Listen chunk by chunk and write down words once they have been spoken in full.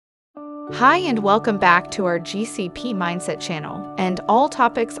Hi and welcome back to our GCP-Mindset channel and all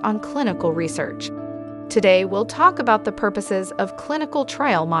topics on clinical research. Today we'll talk about the purposes of clinical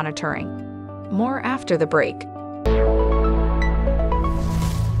trial monitoring. More after the break.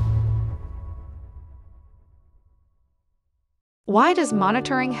 Why does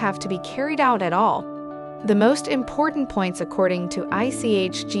monitoring have to be carried out at all? The most important points according to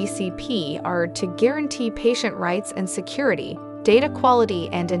ICH GCP are to guarantee patient rights and security, data quality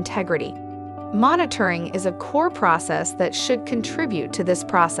and integrity. Monitoring is a core process that should contribute to this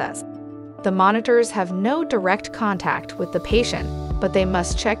process. The monitors have no direct contact with the patient, but they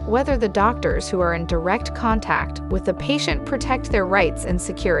must check whether the doctors who are in direct contact with the patient protect their rights and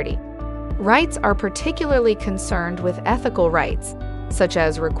security. Rights are particularly concerned with ethical rights, such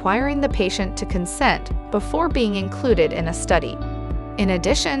as requiring the patient to consent before being included in a study. In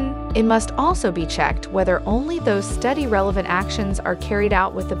addition, it must also be checked whether only those study-relevant actions are carried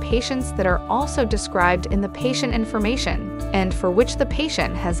out with the patients that are also described in the patient information and for which the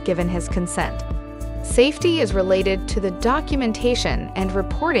patient has given his consent. Safety is related to the documentation and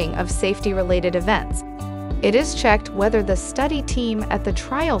reporting of safety-related events. It is checked whether the study team at the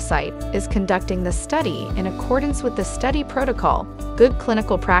trial site is conducting the study in accordance with the study protocol, good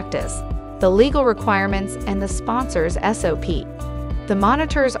clinical practice, the legal requirements, and the sponsor's SOP. The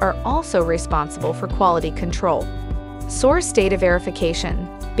monitors are also responsible for quality control. Source data verification,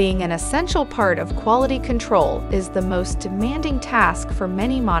 being an essential part of quality control, is the most demanding task for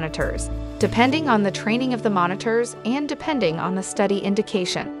many monitors, depending on the training of the monitors and depending on the study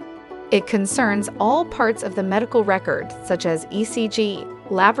indication. It concerns all parts of the medical record, such as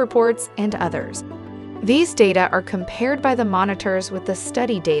ECG, lab reports, and others. These data are compared by the monitors with the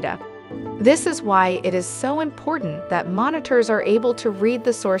study data. This is why it is so important that monitors are able to read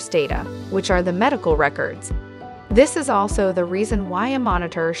the source data, which are the medical records. This is also the reason why a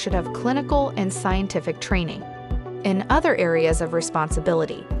monitor should have clinical and scientific training. In other areas of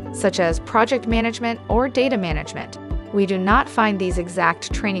responsibility, such as project management or data management, we do not find these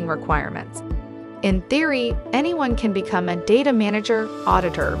exact training requirements. In theory, anyone can become a data manager,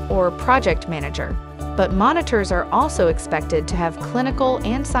 auditor, or project manager, but monitors are also expected to have clinical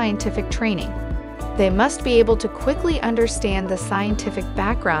and scientific training. They must be able to quickly understand the scientific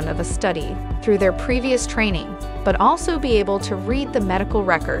background of a study through their previous training, but also be able to read the medical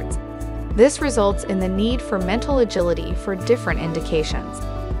records. This results in the need for mental agility for different indications.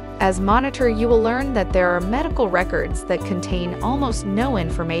 As monitor, you will learn that there are medical records that contain almost no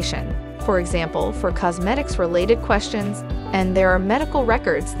information, for example, for cosmetics-related questions, and there are medical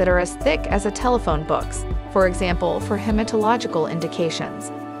records that are as thick as a telephone books, for example, for hematological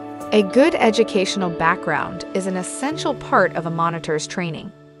indications. A good educational background is an essential part of a monitor's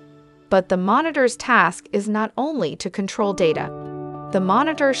training. But the monitor's task is not only to control data. The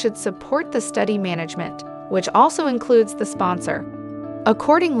monitor should support the study management, which also includes the sponsor.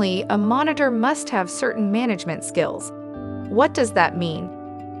 Accordingly, a monitor must have certain management skills. What does that mean?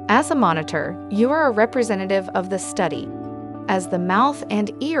 As a monitor, you are a representative of the study. As the mouth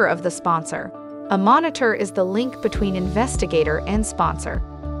and ear of the sponsor, a monitor is the link between investigator and sponsor.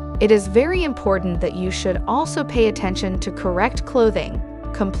 It is very important that you should also pay attention to correct clothing,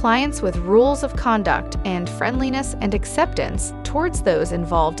 compliance with rules of conduct, and friendliness and acceptance towards those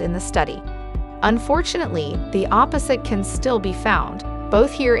involved in the study. Unfortunately, the opposite can still be found,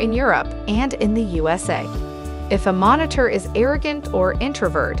 both here in Europe and in the USA. If a monitor is arrogant or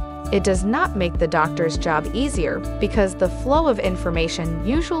introvert, it does not make the doctor's job easier because the flow of information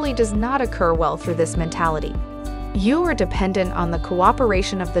usually does not occur well through this mentality. You are dependent on the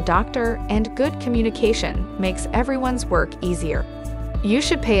cooperation of the doctor, and good communication makes everyone's work easier. You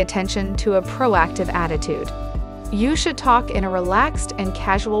should pay attention to a proactive attitude. You should talk in a relaxed and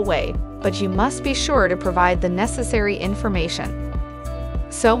casual way, but you must be sure to provide the necessary information.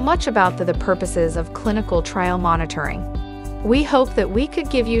 So much about the purposes of clinical trial monitoring. We hope that we could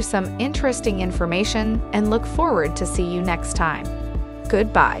give you some interesting information and look forward to see you next time.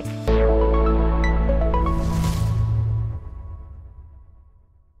 Goodbye.